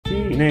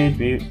Teenage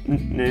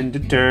Mutant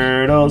Ninja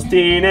Turtles,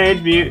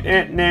 Teenage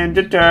Mutant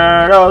Ninja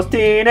Turtles,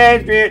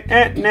 Teenage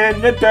Mutant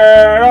Ninja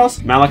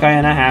Turtles. Malachi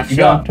and a half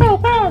shell. Turtle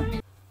power.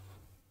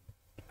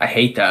 I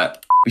hate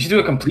that. We should do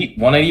a complete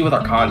 180 with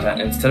our content.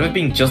 Instead of it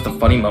being just the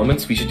funny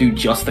moments, we should do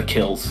just the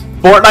kills.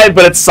 Fortnite,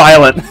 but it's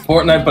silent.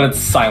 Fortnite, but it's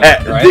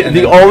silent, right?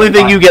 The only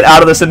thing you get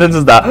out of the sentence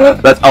is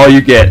that. That's all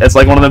you get. It's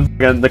like one of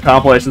the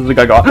compilations the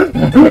guy go,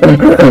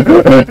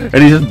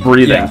 and he's just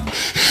breathing. Yeah.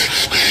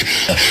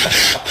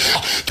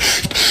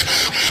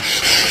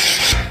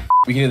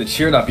 We can do the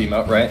cheered up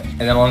emote, right?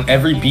 And then on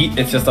every beat,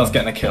 it's just us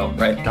getting a kill,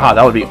 right? God,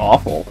 that would be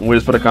awful. We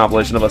just put a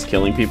compilation of us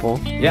killing people.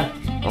 Yeah.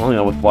 I don't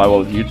know why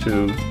with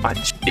YouTube.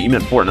 You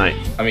meant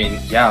Fortnite. I mean,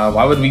 yeah,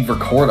 why would we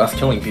record us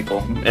killing people?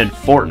 And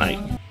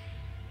Fortnite.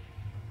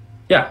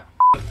 Yeah.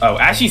 Oh,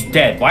 Ashy's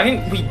dead. Why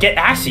didn't we get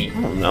Ashy?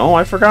 I don't know,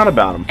 I forgot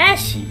about him.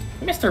 Ashy,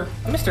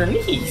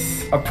 MrKneez.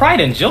 Our pride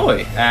and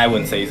joy. I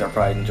wouldn't say he's our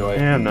pride and joy.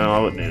 Yeah, no, I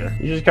wouldn't either.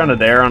 He's just kind of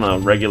there on a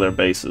regular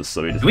basis,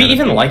 so he just. Do we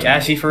even like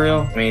Ashy for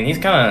real? I mean, he's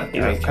kind of,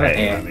 he's kind of.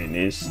 I mean,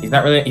 he's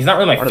not really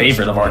my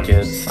favorite of our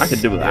kids. I could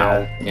do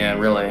without. Yeah,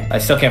 really. I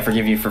still can't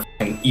forgive you for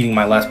eating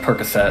my last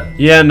Percocet.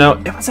 Yeah, no,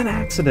 it was an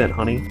accident,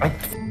 honey.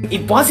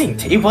 It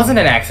wasn't. It wasn't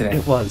an accident.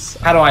 It was.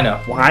 How do I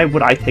know? Why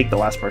would I take the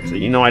last Percocet?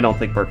 You know I don't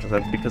take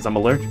Percocets because I'm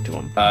allergic to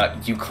them.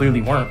 You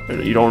clearly weren't.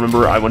 You don't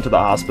remember I went to the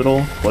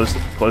hospital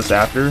close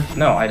after?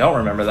 No, I don't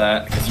remember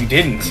that because you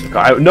didn't.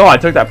 No, I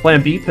took that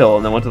Plan B pill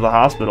and then went to the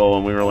hospital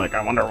and we were like,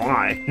 I wonder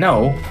why.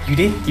 No, you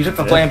did. You took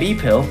the Plan B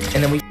pill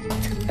and then we.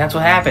 That's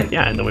what happened.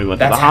 Yeah, and then we went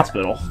to the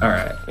hospital.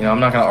 Alright, you know, I'm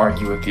not gonna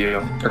argue with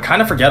you. You're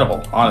kind of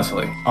forgettable,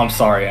 honestly. I'm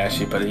sorry,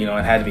 Ashy, but you know,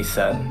 it had to be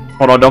said.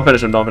 Hold on, don't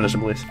finish him,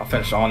 please. I'll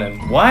finish on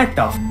him. What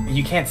the f?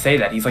 You can't say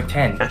that. He's like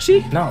 10.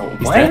 Ashy? No,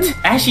 He's what? 10?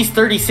 Ashy's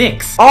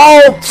 36.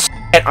 Oh,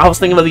 shit. I was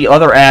thinking of the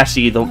other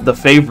Ashy, the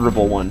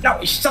favorable one. No,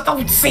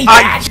 don't say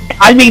that!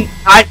 I mean,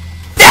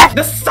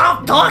 Just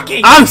stop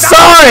talking! I'm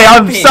sorry!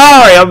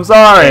 There's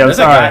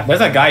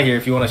that guy here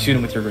if you want to shoot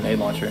him with your grenade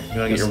launcher. You want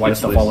to get your white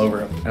stuff all over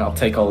him. And I'll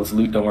take all his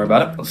loot, don't worry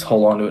about it. Let's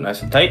hold on to it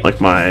nice and tight.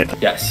 Like my...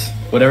 Yes.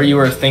 Whatever you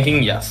were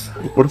thinking, yes.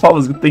 What if I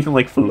was thinking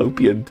like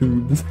fallopian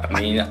tubes?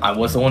 I mean, I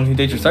was the one who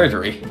did your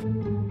surgery.